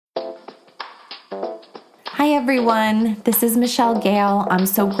Hi, everyone. This is Michelle Gale. I'm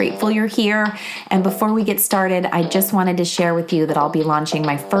so grateful you're here. And before we get started, I just wanted to share with you that I'll be launching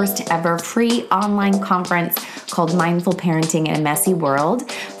my first ever free online conference called Mindful Parenting in a Messy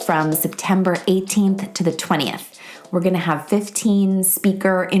World from September 18th to the 20th. We're going to have 15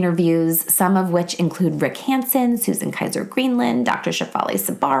 speaker interviews, some of which include Rick Hansen, Susan Kaiser Greenland, Dr. Shefali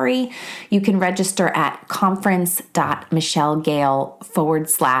Sabari. You can register at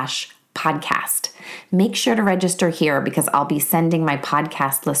conference.michellegale.com/podcast. Make sure to register here because I'll be sending my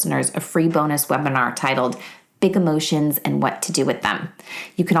podcast listeners a free bonus webinar titled Big Emotions and What to Do with Them.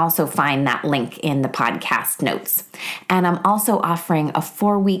 You can also find that link in the podcast notes. And I'm also offering a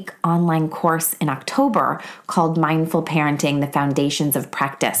 4-week online course in October called Mindful Parenting, the Foundations of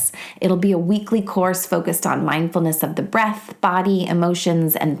Practice. It'll be a weekly course focused on mindfulness of the breath, body,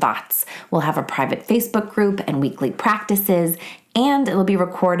 emotions, and thoughts. We'll have a private Facebook group and weekly practices, and it'll be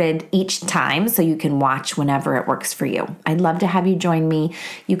recorded each time so you can watch whenever it works for you. I'd love to have you join me.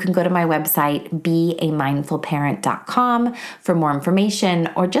 You can go to my website, beamindfulparent.com, for more information,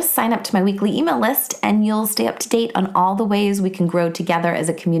 or just sign up to my weekly email list and you'll stay up to date on all the ways we can grow together as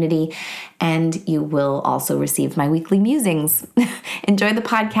a community. And you will also receive my weekly musings. Enjoy the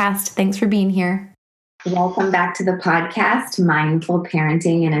podcast. Thanks for being here. Welcome back to the podcast, Mindful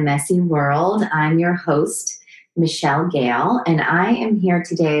Parenting in a Messy World. I'm your host, Michelle Gale, and I am here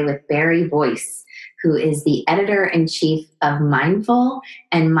today with Barry Boyce, who is the editor-in-chief of Mindful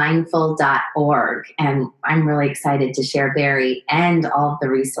and mindful.org. And I'm really excited to share Barry and all of the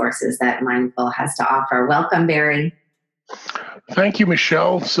resources that Mindful has to offer. Welcome, Barry. Thank you,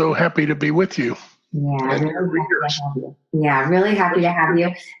 Michelle. So happy to be with you. Yeah, really happy to have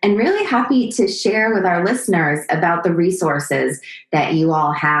you. And really happy to share with our listeners about the resources that you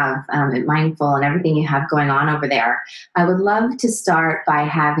all have at Mindful and everything you have going on over there. I would love to start by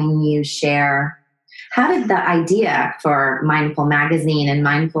having you share, how did the idea for Mindful Magazine and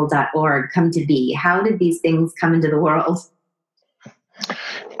mindful.org come to be? How did these things come into the world?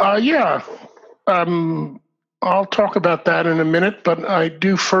 I'll talk about that in a minute, but I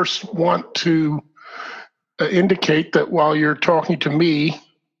do first want to indicate that while you're talking to me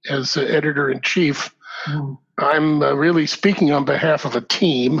as the editor-in-chief, I'm really speaking on behalf of a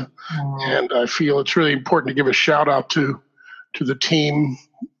team, and I feel it's really important to give a shout-out to the team,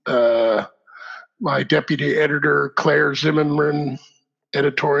 my deputy editor, Claire Zimmerman,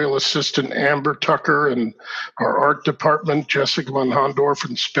 editorial assistant, Amber Tucker, and our art department, Jessica Von Hondorf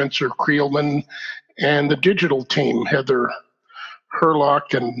and Spencer Creelman, and the digital team, Heather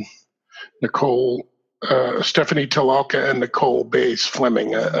Herlock and Nicole Stephanie Talalka and Nicole Bays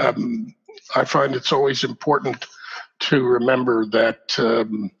Fleming. I find it's always important to remember that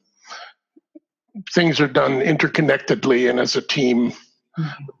things are done interconnectedly and as a team,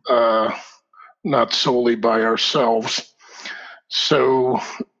 not solely by ourselves. So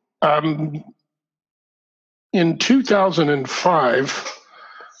in 2005,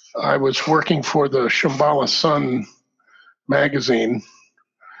 I was working for the Shambhala Sun magazine,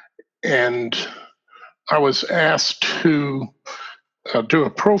 and I was asked to do a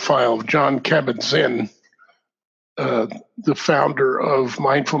profile of Jon Kabat-Zinn, the founder of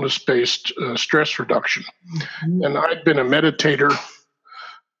mindfulness-based stress reduction. And I'd been a meditator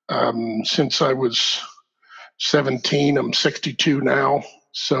since I was 17. I'm 62 now,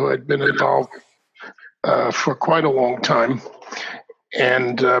 so I'd been involved for quite a long time.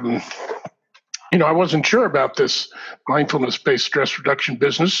 And I wasn't sure about this mindfulness-based stress reduction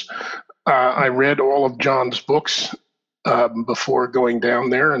business. I read all of John's books before going down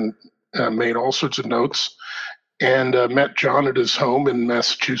there and made all sorts of notes, and met John at his home in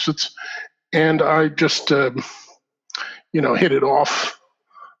Massachusetts. And I just, hit it off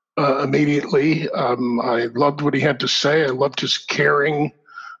immediately. I loved what he had to say. I loved his caring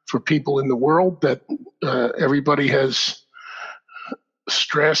for people in the world, that everybody has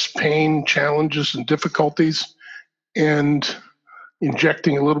stress, pain, challenges, and difficulties. And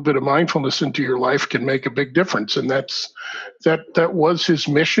injecting a little bit of mindfulness into your life can make a big difference. And that was his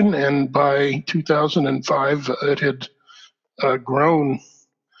mission. And by 2005, it had grown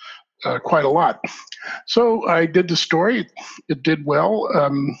quite a lot. So I did the story. It did well.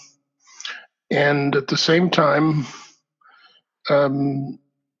 And at the same time, Jim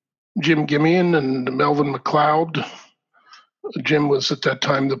Gimian and Melvin MacLeod. Jim was at that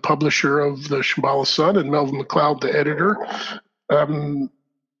time the publisher of the Shambhala Sun, and Melvin MacLeod, the editor,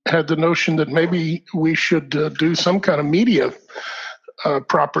 had the notion that maybe we should do some kind of media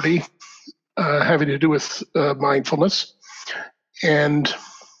property having to do with mindfulness. And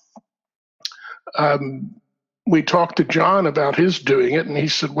we talked to John about his doing it, and he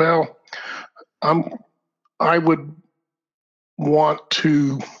said, well, I'm I would want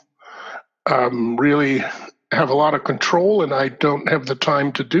to really have a lot of control, and I don't have the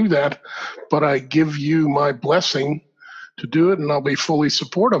time to do that, but I give you my blessing to do it, and I'll be fully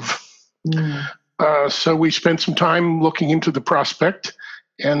supportive. So we spent some time looking into the prospect,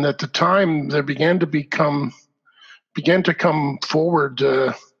 and at the time there began to come forward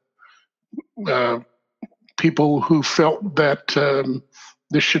people who felt that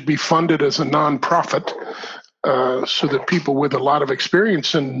this should be funded as a nonprofit, so that people with a lot of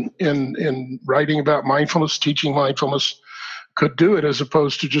experience in writing about mindfulness, teaching mindfulness, could do it, as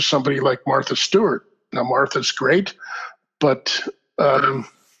opposed to just somebody like Martha Stewart. Now, Martha's great, but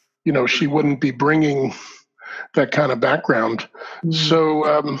she wouldn't be bringing that kind of background.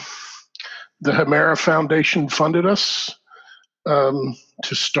 So the Hemera Foundation funded us to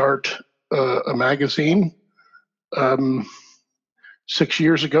start a magazine 6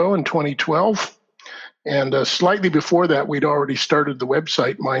 years ago in 2012. And slightly before that, we'd already started the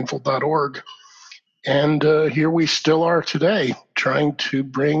website, mindful.org. And here we still are today, trying to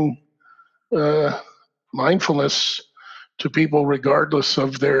bring mindfulness to people regardless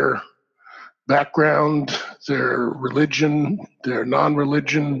of their background, their religion, their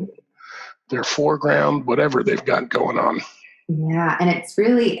non-religion, their foreground, whatever they've got going on. Yeah, and it's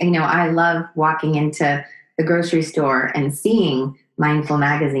really, I love walking into the grocery store and seeing Mindful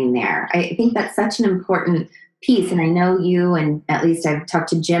Magazine there. I think that's such an important piece, and I know you, and at least I've talked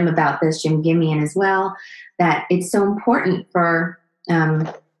to Jim about this, Jim Gimian as well, that it's so important for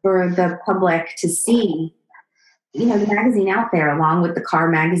the public to see, the magazine out there, along with the car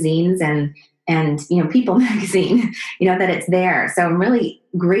magazines and People magazine, that it's there. So I'm really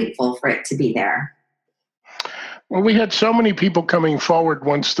grateful for it to be there. Well, we had so many people coming forward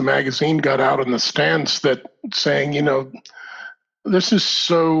once the magazine got out in the stands that saying, this is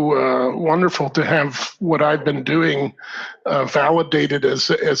so wonderful to have what I've been doing validated as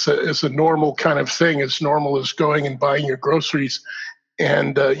a normal kind of thing, as normal as going and buying your groceries.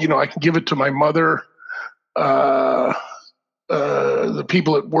 And, I can give it to my mother. The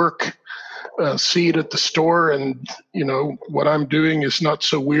people at work see it at the store, and, what I'm doing is not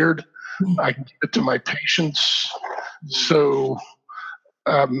so weird. I can give it to my patients. So,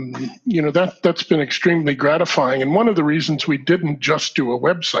 that's been extremely gratifying. And one of the reasons we didn't just do a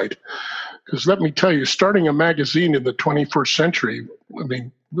website, because let me tell you, starting a magazine in the 21st century,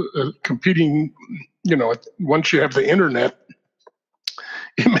 competing, once you have the internet,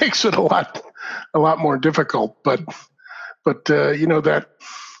 it makes it a lot more difficult. But that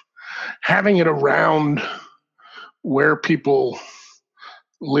having it around where people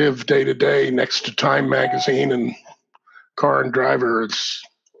live day to day next to Time magazine and Car and Driver, it's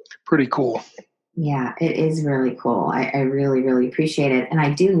pretty cool. Yeah, it is really cool. I really, really appreciate it. And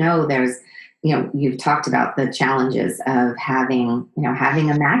I do know there's, you've talked about the challenges of having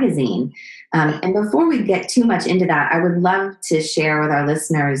a magazine. And before we get too much into that, I would love to share with our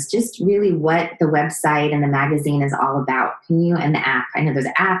listeners just really what the website and the magazine is all about. And the app, I know there's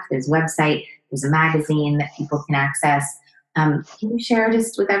an app, there's a website, there's a magazine that people can access. Can you share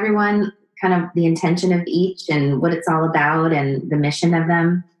just with everyone kind of the intention of each and what it's all about and the mission of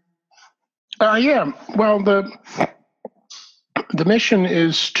them? Yeah. Well, the mission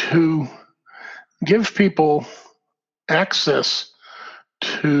is to give people access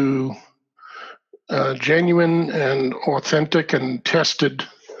to genuine and authentic and tested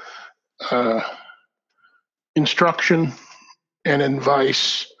instruction and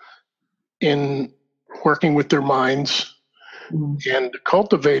advice in working with their minds and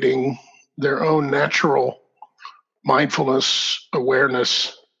cultivating their own natural mindfulness,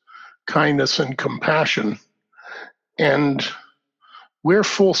 awareness, kindness, and compassion. And we're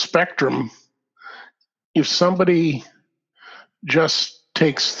full spectrum. If somebody just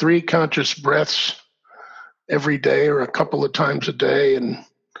takes 3 conscious breaths every day or a couple of times a day, and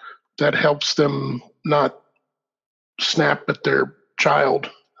that helps them not snap at their child,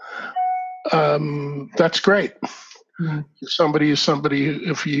 that's great.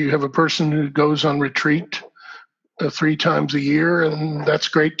 If you have a person who goes on retreat 3 times a year, and that's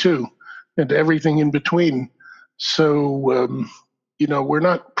great too, and everything in between. So, we're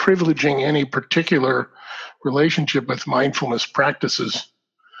not privileging any particular relationship with mindfulness practices.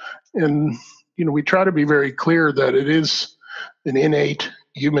 And, we try to be very clear that it is an innate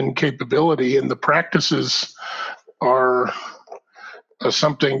human capability, and the practices are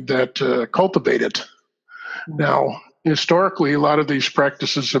something that cultivate it. Now, historically, a lot of these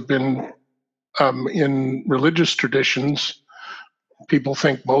practices have been in religious traditions. People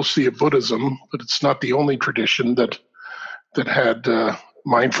think mostly of Buddhism, but it's not the only tradition that had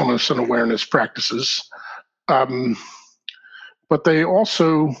mindfulness and awareness practices. Um, but they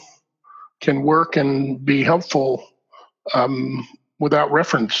also can work and be helpful without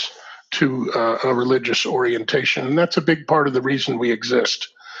reference to a religious orientation, and that's a big part of the reason we exist.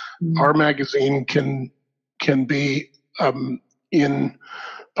 Mm. Our magazine can be in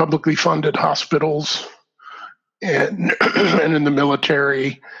publicly funded hospitals and and in the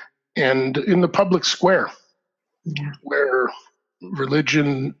military and in the public square, Yeah. where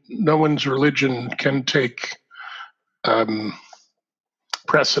no one's religion can take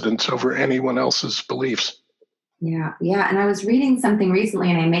precedence over anyone else's beliefs. Yeah. Yeah. And I was reading something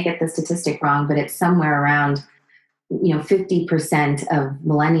recently, and I may get the statistic wrong, but it's somewhere around 50% of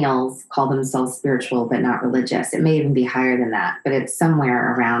millennials call themselves spiritual but not religious. It may even be higher than that, but it's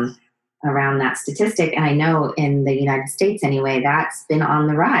somewhere around that statistic. And I know in the United States anyway, that's been on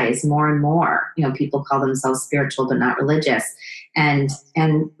the rise more and more. People call themselves spiritual but not religious. And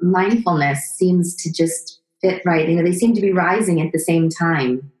mindfulness seems to just fit right. They seem to be rising at the same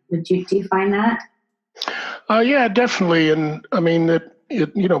time. Do you find that? Yeah, definitely. And I mean,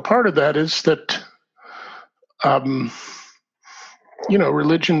 part of that is that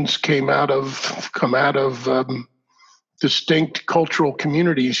religions come out of distinct cultural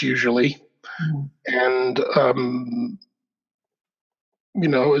communities usually, and as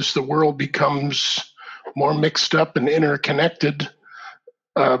the world becomes more mixed up and interconnected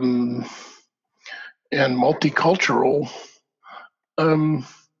and multicultural,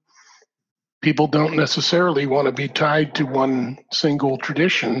 people don't necessarily want to be tied to one single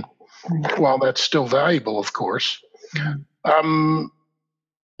tradition, while that's still valuable, of course.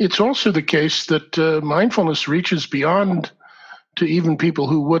 It's also the case that mindfulness reaches beyond to even people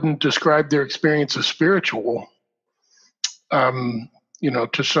who wouldn't describe their experience as spiritual.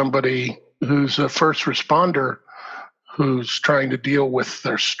 To somebody who's a first responder who's trying to deal with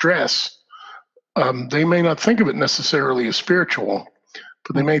their stress, they may not think of it necessarily as spiritual,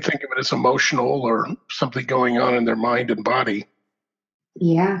 but they may think of it as emotional or something going on in their mind and body.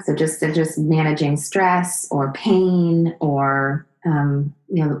 Yeah, so just managing stress or pain or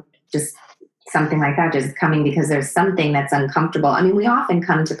just something like that, just coming because there's something that's uncomfortable. I mean, we often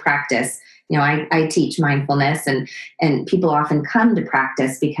come to practice. I teach mindfulness, and people often come to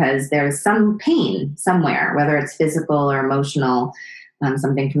practice because there's some pain somewhere, whether it's physical or emotional,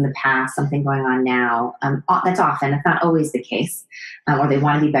 something from the past, something going on now. That's often, it's not always the case, or they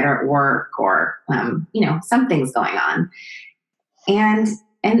want to be better at work, or something's going on. And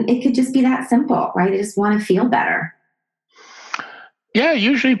it could just be that simple, right? They just want to feel better. Yeah,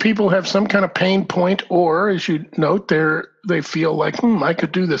 usually people have some kind of pain point, or as you note, they feel like, I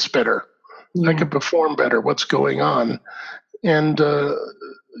could do this better. Yeah. I could perform better. What's going on? And,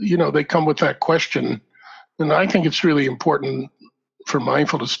 they come with that question. And I think it's really important for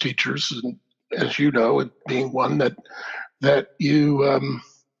mindfulness teachers, and as you know, it being one that you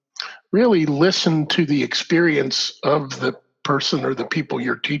really listen to the experience of the person or the people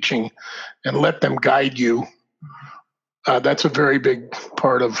you're teaching and let them guide you. That's a very big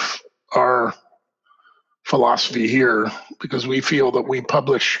part of our philosophy here, because we feel that we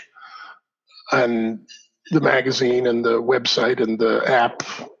publish on the magazine and the website and the app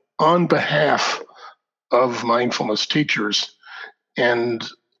on behalf of mindfulness teachers. And,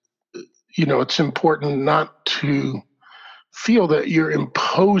 it's important not to feel that you're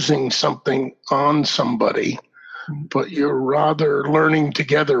imposing something on somebody, but you're rather learning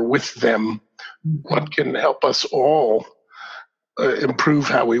together with them what can help us all improve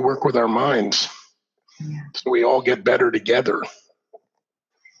how we work with our minds. Yeah. So we all get better together.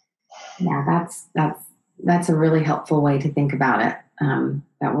 Yeah, that's a really helpful way to think about it,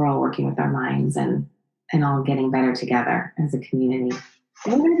 that we're all working with our minds and all getting better together as a community.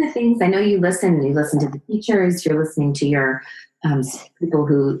 What are the things, I know you listen to the teachers, you're listening to your people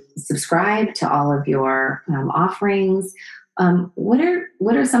who subscribe to all of your offerings. What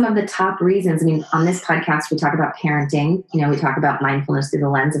are some of the top reasons? I mean, on this podcast, we talk about parenting. We talk about mindfulness through the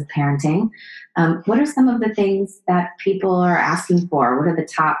lens of parenting. What are some of the things that people are asking for? What are the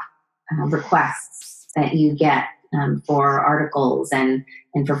top requests that you get for articles and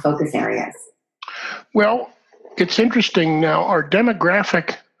for focus areas? Well, it's interesting now. Our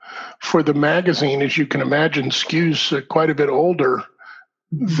demographic for the magazine, as you can imagine, skews quite a bit older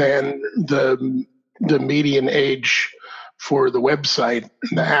than the median age for the website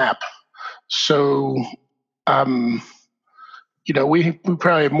and the app. So, we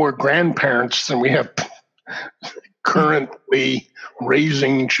probably have more grandparents than we have currently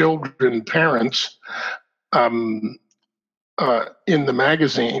raising children parents in the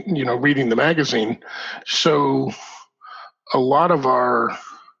magazine, reading the magazine. So a lot of our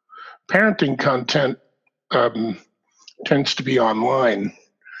parenting content um, tends to be online.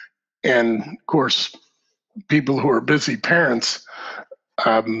 And of course, people who are busy parents,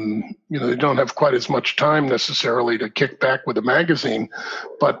 they don't have quite as much time necessarily to kick back with a magazine,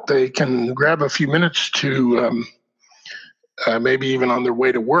 but they can grab a few minutes to maybe even on their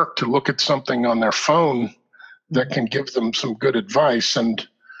way to work to look at something on their phone that can give them some good advice. And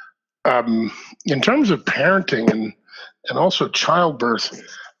in terms of parenting and also childbirth,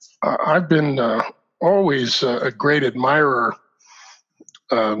 I've been always a great admirer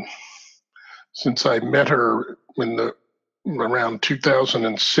since I met her around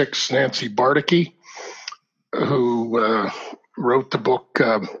 2006, Nancy Bardacke, who wrote the book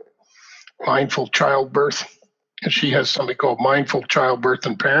Mindful Childbirth. And she has something called Mindful Childbirth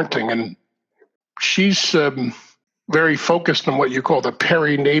and Parenting. And she's very focused on what you call the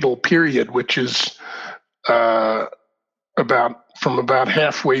perinatal period, which is from about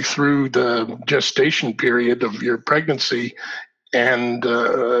halfway through the gestation period of your pregnancy and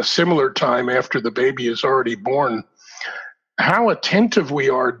a similar time after the baby is already born. How attentive we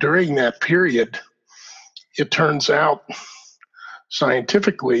are during that period, it turns out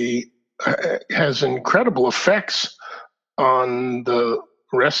scientifically, has incredible effects on the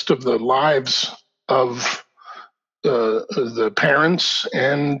rest of the lives of the parents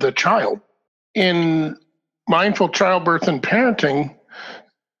and the child. In Mindful Childbirth and Parenting,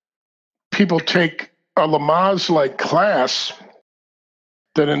 people take a Lamaze-like class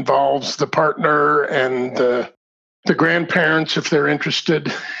that involves the partner and the grandparents, if they're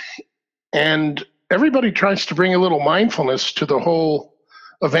interested, and everybody tries to bring a little mindfulness to the whole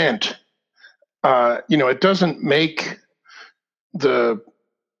event. It doesn't make the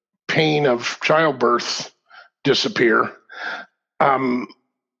pain of childbirth disappear,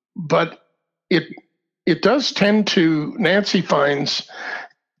 but it does tend to, Nancy finds,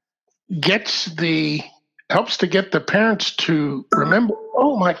 helps to get the parents to remember,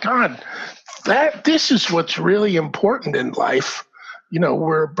 oh my God, this is what's really important in life.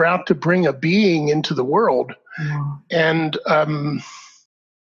 We're about to bring a being into the world. Yeah. And,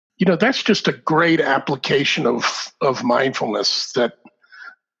 that's just a great application of mindfulness that,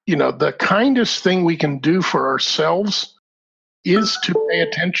 the kindest thing we can do for ourselves is to pay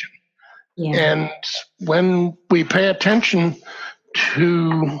attention. Yeah. And when we pay attention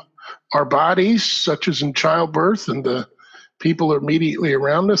to our bodies, such as in childbirth and the people immediately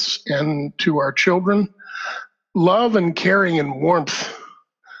around us, and to our children, love and caring and warmth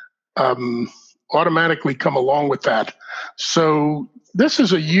automatically come along with that. So this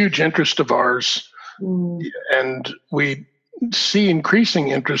is a huge interest of ours, and we see increasing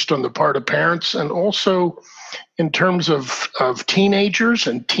interest on the part of parents, and also in terms of teenagers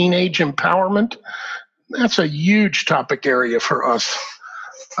and teenage empowerment. That's a huge topic area for us.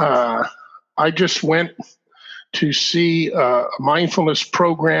 I just went to see a mindfulness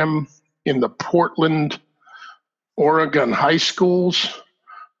program in the Portland, Oregon high schools,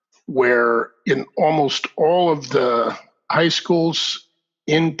 where in almost all of the high schools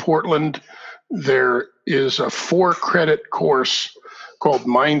in Portland, there is a 4-credit course called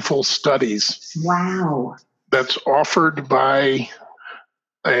Mindful Studies. Wow. That's offered by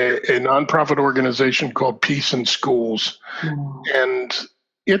a nonprofit organization called Peace in Schools. And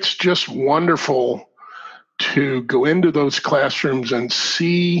it's just wonderful to go into those classrooms and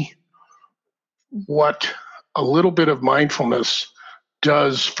see what a little bit of mindfulness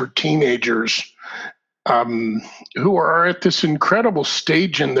does for teenagers who are at this incredible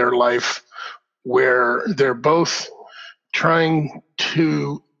stage in their life where they're both trying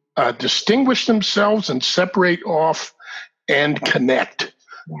to distinguish themselves and separate off and connect.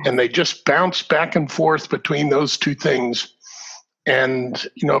 Yeah. And they just bounce back and forth between those two things. And,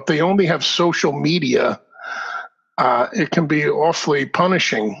 if they only have social media, it can be awfully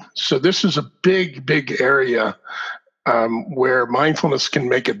punishing. So this is a big, big area where mindfulness can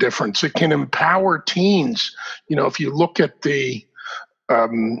make a difference. It can empower teens. If you look at the,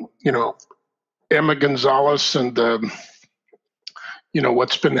 Emma Gonzalez and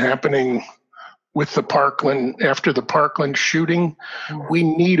what's been happening with the after the Parkland shooting, we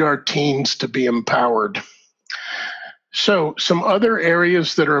need our teens to be empowered. So some other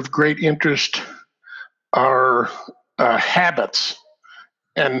areas that are of great interest are habits,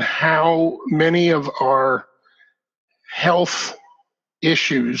 and how many of our health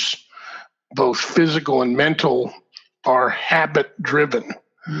issues, both physical and mental, are habit-driven.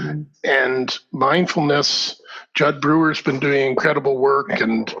 Mm-hmm. And mindfulness, Judd Brewer's been doing incredible work,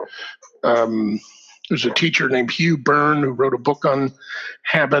 and there's a teacher named Hugh Byrne who wrote a book on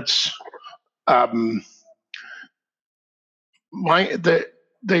habits.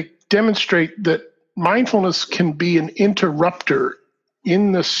 They demonstrate that mindfulness can be an interrupter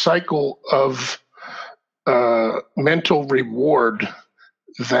in the cycle of mental reward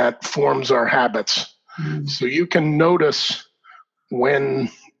that forms our habits. So you can notice when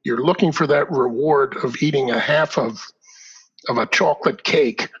you're looking for that reward of eating a half of a chocolate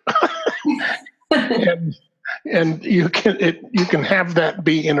cake, and you can have that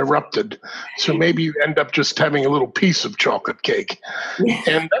be interrupted. So maybe you end up just having a little piece of chocolate cake,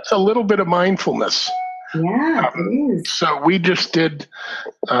 and that's a little bit of mindfulness. Yeah, it is. So we just did.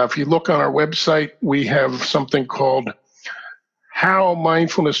 If you look on our website, we have something called "How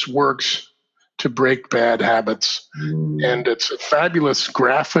Mindfulness Works to Break Bad Habits," and it's a fabulous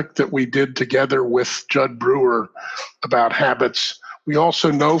graphic that we did together with Judd Brewer about habits. We also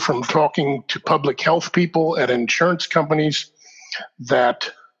know from talking to public health people at insurance companies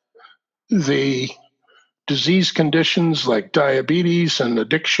that the disease conditions like diabetes and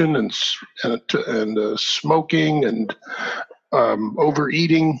addiction and smoking and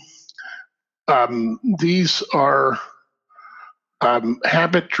overeating, these are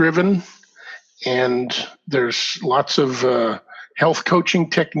habit-driven, and there's lots of health coaching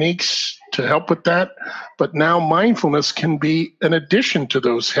techniques to help with that. But now mindfulness can be an addition to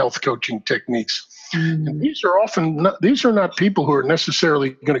those health coaching techniques. And these are not people who are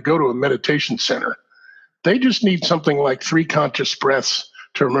necessarily going to go to a meditation center. They just need something like 3 conscious breaths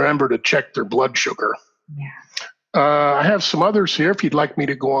to remember to check their blood sugar. Yeah. I have some others here if you'd like me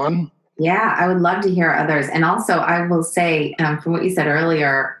to go on. Yeah, I would love to hear others. And also, I will say, from what you said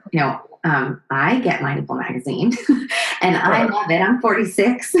earlier, I get Mindful Magazine and I love it. I'm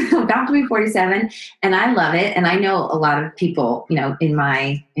 46, about to be 47, and I love it. And I know a lot of people, in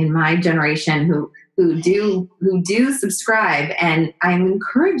my generation who do subscribe, and I'm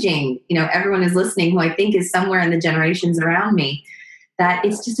encouraging, everyone who's listening who I think is somewhere in the generations around me, that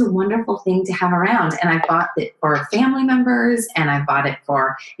it's just a wonderful thing to have around. And I bought it for family members, and I bought it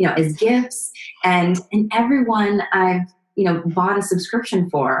for, as gifts, and everyone I've, bought a subscription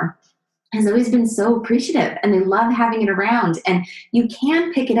for has always been so appreciative, and they love having it around. And you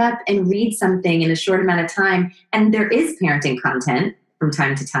can pick it up and read something in a short amount of time. And there is parenting content from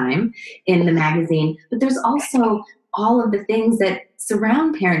time to time in the magazine, but there's also all of the things that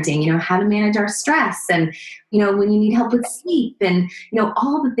surround parenting, how to manage our stress, and, when you need help with sleep, and,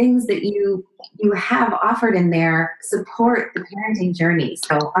 all the things that you have offered in there support the parenting journey.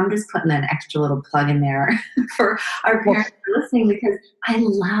 So I'm just putting an extra little plug in there for our parents who are listening, because I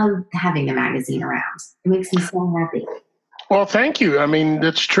love having the magazine around. It makes me so happy. Well, thank you. I mean,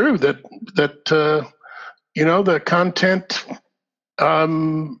 it's true that the content,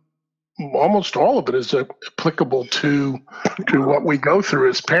 almost all of it is applicable to what we go through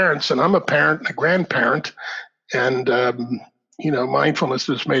as parents. And I'm a parent and a grandparent, and mindfulness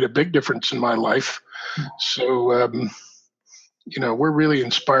has made a big difference in my life. So we're really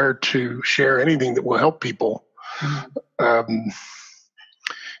inspired to share anything that will help people. And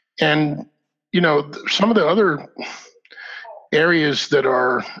some of the other areas that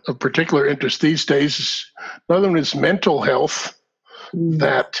are of particular interest these days, another one is mental health.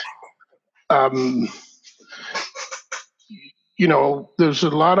 That there's a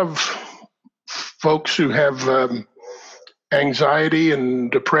lot of folks who have anxiety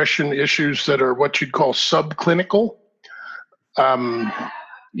and depression issues that are what you'd call subclinical.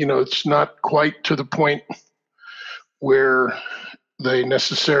 It's not quite to the point where they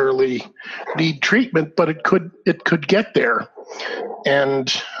necessarily need treatment, but it could get there. And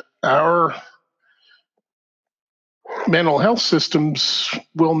our mental health systems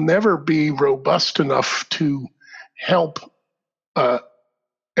will never be robust enough to help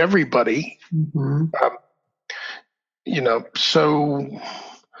everybody. So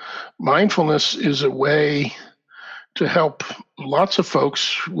mindfulness is a way to help lots of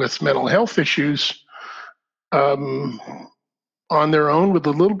folks with mental health issues on their own, with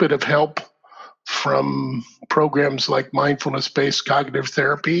a little bit of help from programs like mindfulness-based cognitive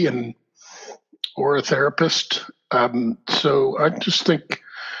therapy or a therapist. So I just think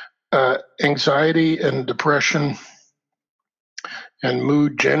anxiety and depression and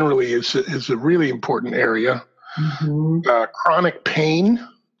mood generally is a really important area. Chronic pain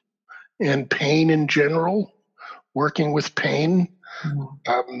and pain in general, working with pain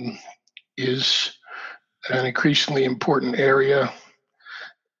is an increasingly important area.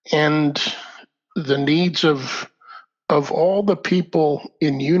 And the needs of all the people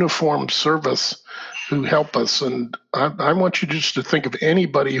in uniform service who help us. And I want you just to think of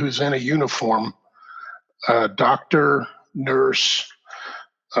anybody who's in a uniform, doctor, nurse,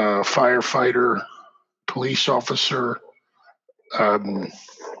 firefighter, police officer,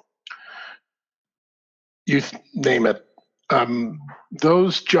 name it.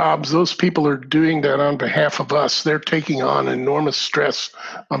 Those jobs, those people are doing that on behalf of us. They're taking on enormous stress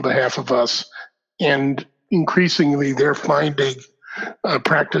on behalf of us. And increasingly, they're finding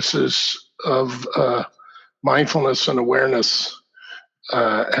practices of mindfulness and awareness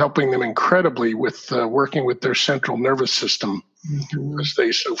helping them incredibly with working with their central nervous system, because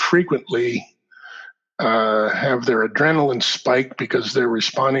they so frequently have their adrenaline spike because they're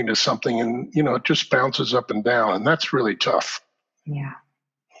responding to something, and it just bounces up and down, and that's really tough. Yeah.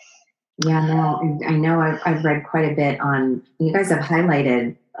 No, I know I've read quite a bit on. You guys have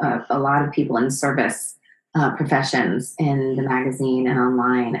highlighted a lot of people in service professions in the magazine and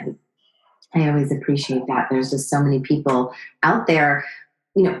online, and I always appreciate that. There's just so many people out there,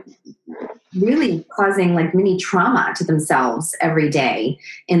 really causing like mini trauma to themselves every day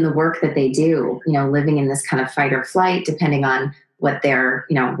in the work that they do, living in this kind of fight or flight, depending on what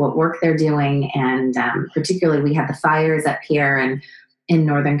what work they're doing. And particularly we had the fires up here and in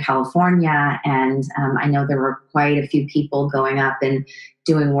Northern California. And I know there were quite a few people going up and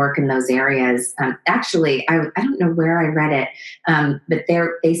doing work in those areas. Actually, I don't know where I read it, but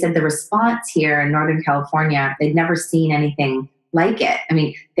they said the response here in Northern California, they'd never seen anything like it. I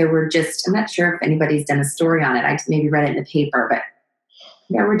mean, there were I'm not sure if anybody's done a story on it. I maybe read it in the paper, but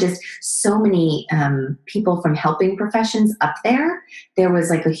there were just so many people from helping professions up there. There was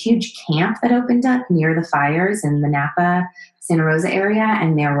like a huge camp that opened up near the fires in the Napa, Santa Rosa area.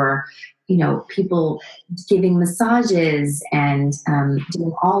 And there were, people giving massages and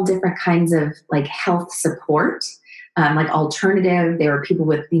doing all different kinds of like health support, like alternative. There were people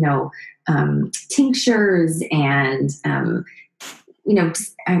with, tinctures and,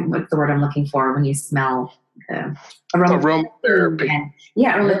 what's the word I'm looking for when you smell aromatherapy.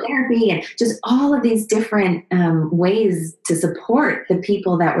 Aromatherapy and just all of these different ways to support the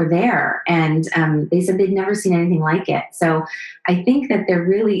people that were there. And they said they'd never seen anything like it. So I think that there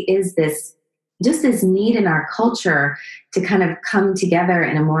really is this need in our culture to kind of come together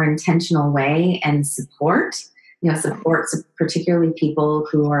in a more intentional way and support particularly people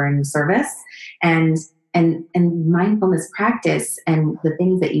who are in service and mindfulness practice and the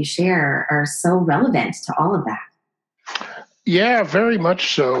things that you share are so relevant to all of that. Yeah, very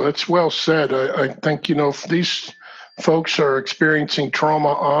much so. That's well said. I think, if these folks are experiencing trauma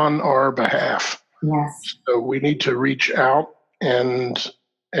on our behalf, yes, so we need to reach out and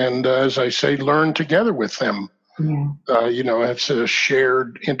as I say, learn together with them. Yeah. It's a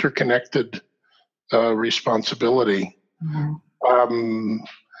shared, interconnected responsibility. Yeah.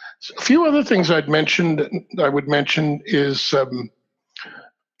 A few other things I would mention is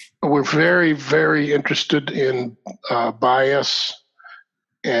we're very, very interested in bias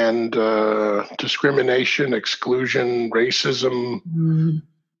and discrimination, exclusion, racism,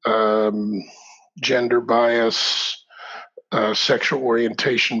 gender bias, sexual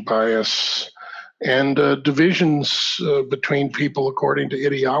orientation bias, and divisions between people according to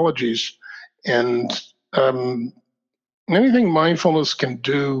ideologies. And anything mindfulness can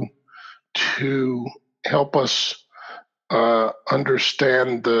do to help us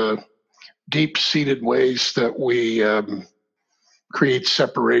understand the deep-seated ways that we create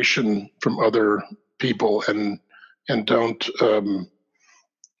separation from other people and don't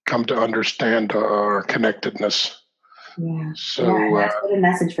come to understand our connectedness. Yeah. So that's a good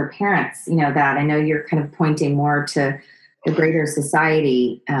message for parents. That I know you're kind of pointing more to the greater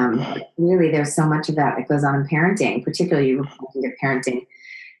society. Really, there's so much of that goes on in parenting, particularly you were pointing to parenting.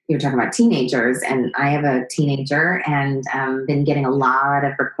 You were talking about teenagers, and I have a teenager and been getting a lot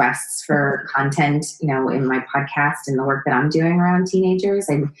of requests for content, in my podcast and the work that I'm doing around teenagers.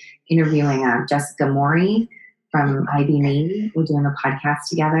 I'm interviewing Jessica Mori from IB.me. We're doing a podcast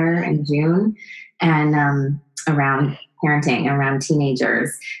together in June and around parenting, around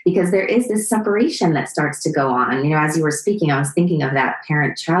teenagers, because there is this separation that starts to go on. As you were speaking, I was thinking of that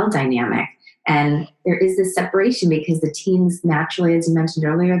parent-child dynamic. And there is this separation because the teens naturally, as you mentioned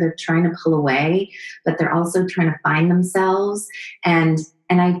earlier, they're trying to pull away, but they're also trying to find themselves. And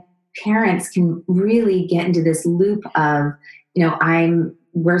parents can really get into this loop of,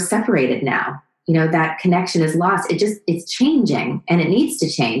 we're separated now. That connection is lost. It's changing and it needs to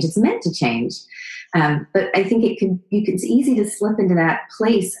change. It's meant to change. But I think it's easy to slip into that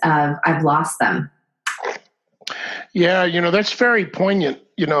place of I've lost them. Yeah, that's very poignant.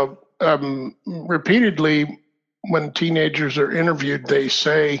 Repeatedly when teenagers are interviewed, they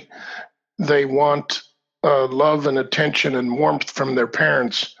say they want love and attention and warmth from their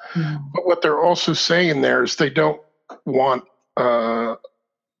parents. Mm. But what they're also saying there is they don't want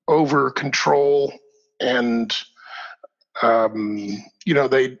over control and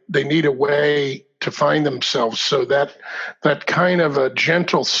They need a way to find themselves. So that kind of a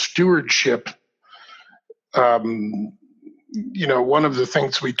gentle stewardship. One of the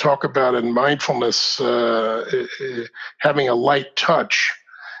things we talk about in mindfulness, having a light touch,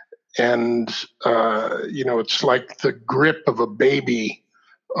 and it's like the grip of a baby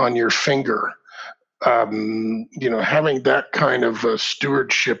on your finger. Having that kind of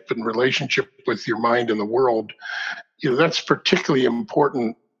stewardship and relationship with your mind and the world, that's particularly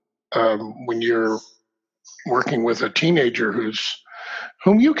important when you're working with a teenager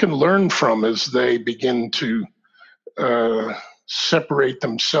whom you can learn from as they begin to separate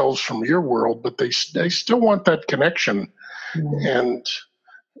themselves from your world, but they still want that connection. Mm-hmm. And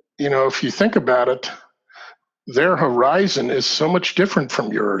if you think about it, their horizon is so much different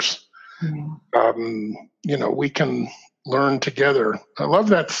from yours. Mm-hmm. We can learn together. I love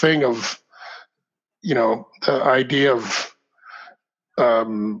that thing of, the idea of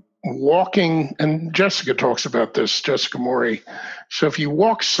walking, and Jessica talks about this, Jessica Mori. So if you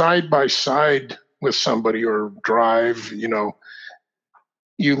walk side by side with somebody or drive, you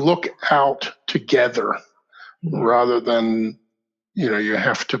look out together rather than, you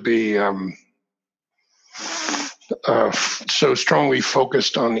have to be so strongly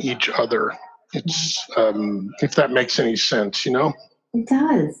focused on each other. It's if that makes any sense, It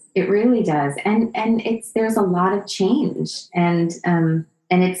does. It really does. And there's a lot of change, and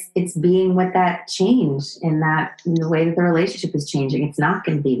it's being with that change in the way that the relationship is changing. It's not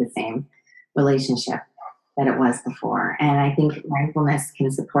going to be the same relationship that it was before. And I think mindfulness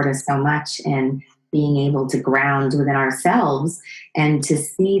can support us so much in being able to ground within ourselves and to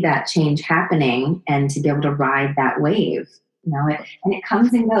see that change happening and to be able to ride that wave. And it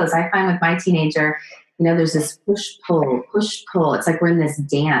comes and goes. I find with my teenager, there's this push-pull. It's like we're in this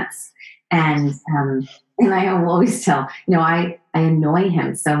dance. And I will always tell, I annoy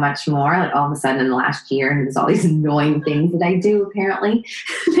him so much more. Like all of a sudden in the last year, and there's all these annoying things that I do apparently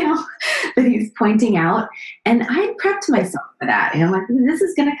now that he's pointing out. And I prepped myself for that. I'm like, this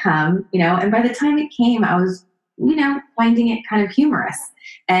is going to come, and by the time it came, I was, finding it kind of humorous.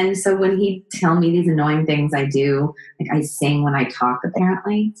 And so when he'd tell me these annoying things I do, like I sing when I talk,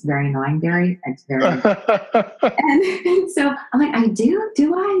 apparently. It's very annoying, Barry. It's very and so I'm like, I do?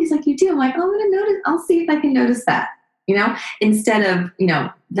 Do I? He's like, you do? I'm like, oh, I'm going to notice. I'll see if I can notice that. Instead of,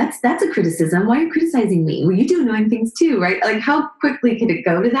 that's a criticism. Why are you criticizing me? Well, you do annoying things too, right? Like how quickly could it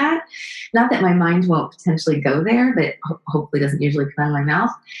go to that? Not that my mind won't potentially go there, but hopefully doesn't usually come out of my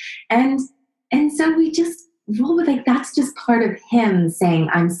mouth. And so we just roll with like, that's just part of him saying,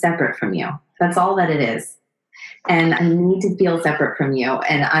 I'm separate from you. That's all that it is. And I need to feel separate from you.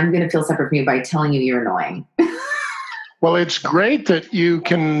 And I'm going to feel separate from you by telling you you're annoying. Well, it's great that you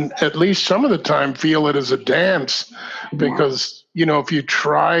can at least some of the time feel it as a dance because, if you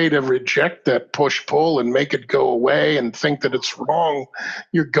try to reject that push-pull and make it go away and think that it's wrong,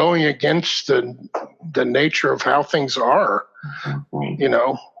 you're going against the nature of how things are. Okay.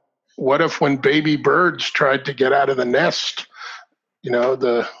 What if when baby birds tried to get out of the nest,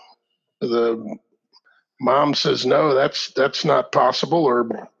 the mom says, no, that's not possible, or,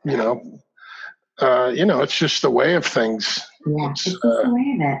 it's just the way of things. Yeah, it's just the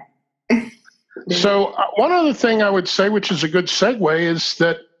way of it. So one other thing I would say, which is a good segue, is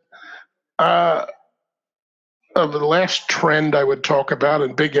that of the last trend I would talk about,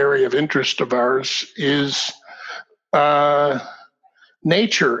 and big area of interest of ours, is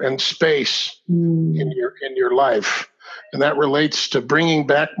nature and space in your life. And that relates to bringing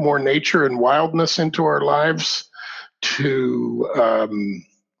back more nature and wildness into our lives, to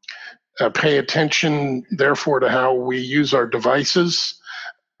pay attention, therefore, to how we use our devices,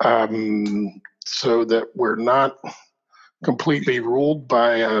 so that we're not completely ruled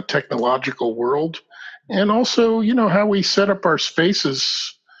by a technological world. And also, how we set up our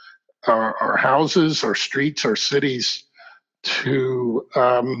spaces, our houses, our streets, our cities, to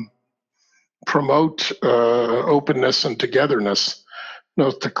promote openness and togetherness,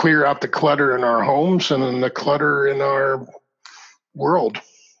 to clear out the clutter in our homes and then the clutter in our world.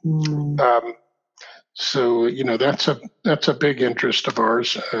 So that's a big interest of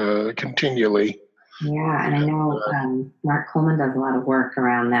ours, continually. Yeah, and I know Mark Coleman does a lot of work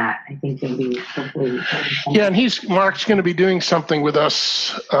around that. I think it'll be hopefully. Yeah, and Mark's going to be doing something with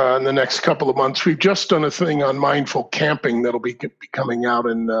us in the next couple of months. We've just done a thing on mindful camping that'll be coming out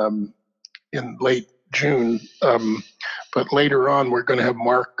in late June. But later on, we're going to have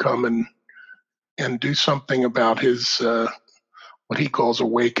Mark come and do something about his what he calls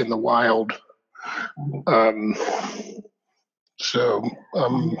Awake in the Wild. So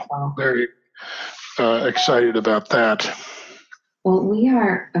I'm very excited about that. Well, we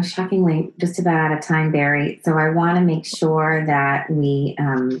are shockingly just about out of time, Barry. So I want to make sure that we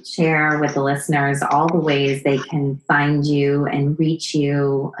share with the listeners all the ways they can find you and reach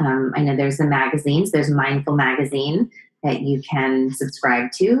you. I know there's the magazines. There's Mindful Magazine that you can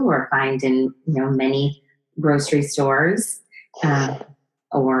subscribe to or find in many grocery stores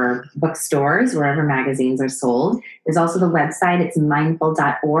or bookstores, wherever magazines are sold. There's also the website. It's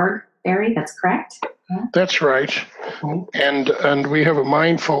mindful.org. Barry, that's correct? That's right. And we have a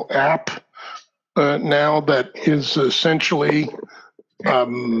Mindful app now that is essentially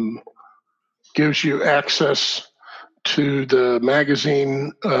gives you access to the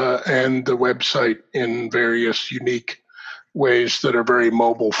magazine and the website in various unique ways that are very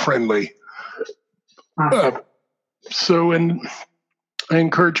mobile friendly. Awesome. I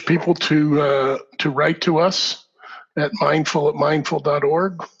encourage people to write to us at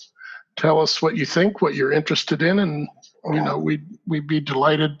mindful@mindful.org. Tell us what you think, what you're interested in, and we'd be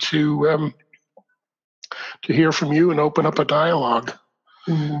delighted to hear from you and open up a dialogue.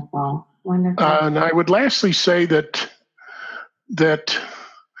 Wonderful. And I would lastly say that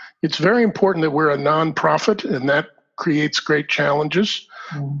it's very important that we're a nonprofit, and that creates great challenges.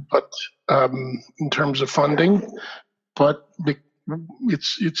 But in terms of funding, but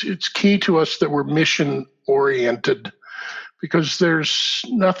it's key to us that we're mission oriented, because there's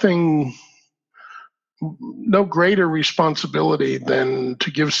no greater responsibility than to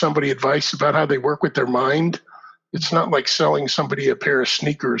give somebody advice about how they work with their mind. It's not like selling somebody a pair of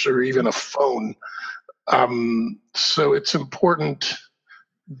sneakers or even a phone. So it's important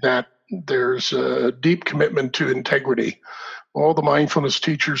that there's a deep commitment to integrity. All the mindfulness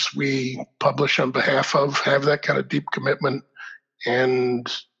teachers we publish on behalf of have that kind of deep commitment,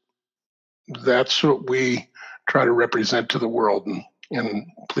 and that's what we try to represent to the world. And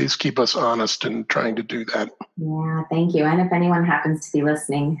please keep us honest in trying to do that. Yeah, thank you. And if anyone happens to be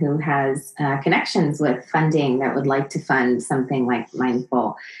listening who has connections with funding that would like to fund something like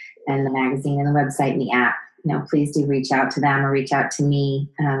Mindful and the magazine and the website and the app, please do reach out to them or reach out to me.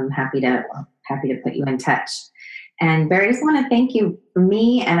 I'm happy to put you in touch. And Barry, I just want to thank you for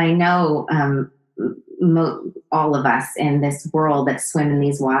me, and I know all of us in this world that swim in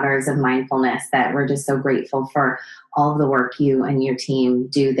these waters of mindfulness, that we're just so grateful for all of the work you and your team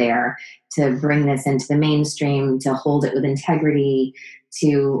do there to bring this into the mainstream, to hold it with integrity,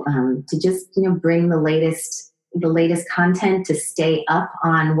 to just bring the latest content, to stay up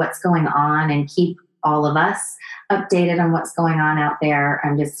on what's going on and keep all of us updated on what's going on out there.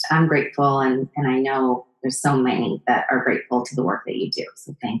 I'm grateful, and I know there's so many that are grateful to the work that you do.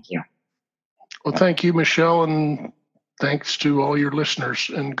 So thank you. Well, thank you, Michelle, and thanks to all your listeners,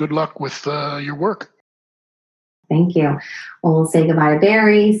 and good luck with your work. Thank you. Well, we'll say goodbye to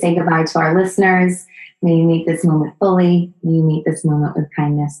Barry, say goodbye to our listeners. May you meet this moment fully. May you meet this moment with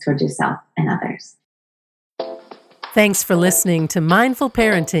kindness towards yourself and others. Thanks for listening to Mindful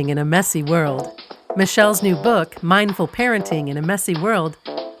Parenting in a Messy World. Michelle's new book, Mindful Parenting in a Messy World,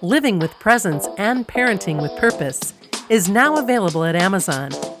 Living with Presence and Parenting with Purpose, is now available at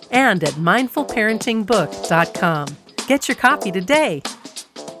Amazon and at mindfulparentingbook.com. Get your copy today.